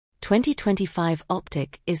2025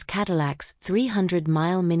 Optiq is Cadillac's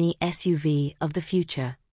 300-mile mini SUV of the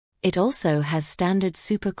future. It also has standard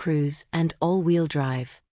Super Cruise and all-wheel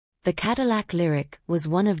drive. The Cadillac Lyriq was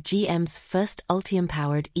one of GM's first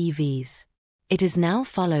Ultium-powered EVs. It is now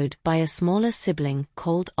followed by a smaller sibling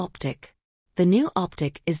called Optiq. The new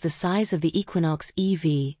Optiq is the size of the Equinox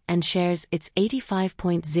EV and shares its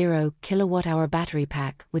 85.0 kilowatt-hour battery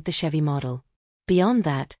pack with the Chevy model. Beyond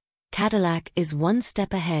that, Cadillac is one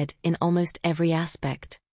step ahead in almost every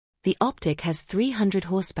aspect. The Optiq has 300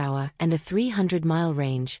 horsepower and a 300-mile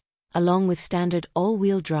range, along with standard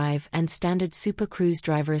all-wheel drive and standard Super Cruise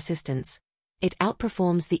driver assistance. It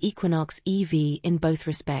outperforms the Equinox EV in both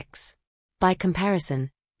respects. By comparison,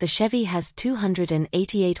 the Chevy has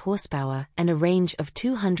 288 horsepower and a range of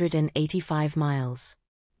 285 miles.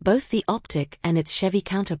 Both the Optiq and its Chevy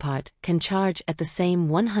counterpart can charge at the same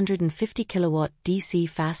 150 kilowatt DC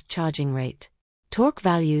fast charging rate. Torque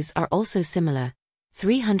values are also similar,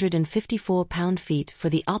 354 pound-feet for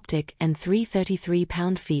the Optiq and 333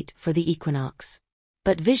 pound-feet for the Equinox.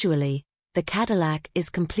 But visually, the Cadillac is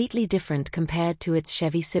completely different compared to its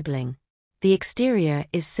Chevy sibling. The exterior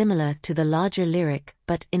is similar to the larger Lyriq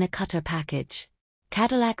but in a cutter package.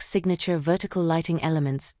 Cadillac's signature vertical lighting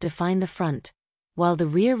elements define the front, while the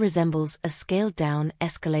rear resembles a scaled-down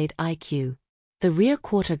Escalade IQ. The rear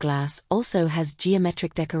quarter glass also has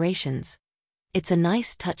geometric decorations. It's a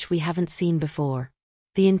nice touch we haven't seen before.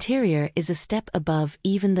 The interior is a step above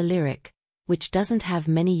even the Lyriq, which doesn't have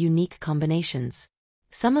many unique combinations.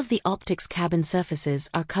 Some of the Optiq's cabin surfaces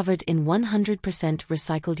are covered in 100%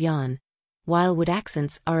 recycled yarn, while wood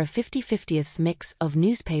accents are a 50/50 mix of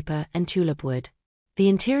newspaper and tulip wood. The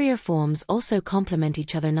interior forms also complement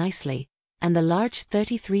each other nicely, and the large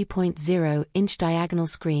 33.0-inch diagonal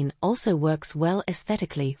screen also works well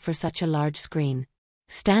aesthetically for such a large screen.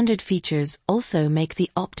 Standard features also make the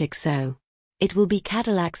Optiq so. It will be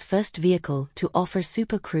Cadillac's first vehicle to offer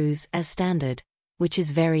Super Cruise as standard, which is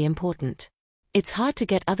very important. It's hard to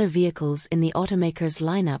get other vehicles in the automaker's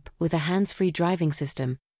lineup with a hands-free driving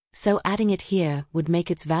system, so adding it here would make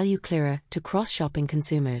its value clearer to cross-shopping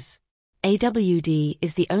consumers. AWD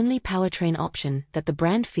is the only powertrain option that the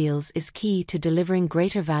brand feels is key to delivering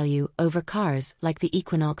greater value over cars like the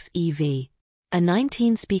Equinox EV. A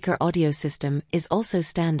 19-speaker audio system is also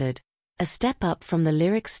standard, a step up from the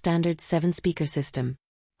Lyriq's standard 7-speaker system.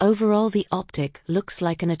 Overall, the Optiq looks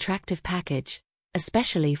like an attractive package,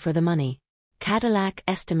 especially for the money. Cadillac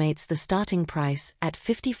estimates the starting price at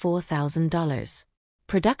 $54,000.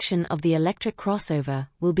 Production of the electric crossover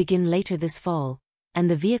will begin later this fall, and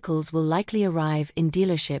the vehicles will likely arrive in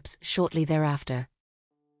dealerships shortly thereafter.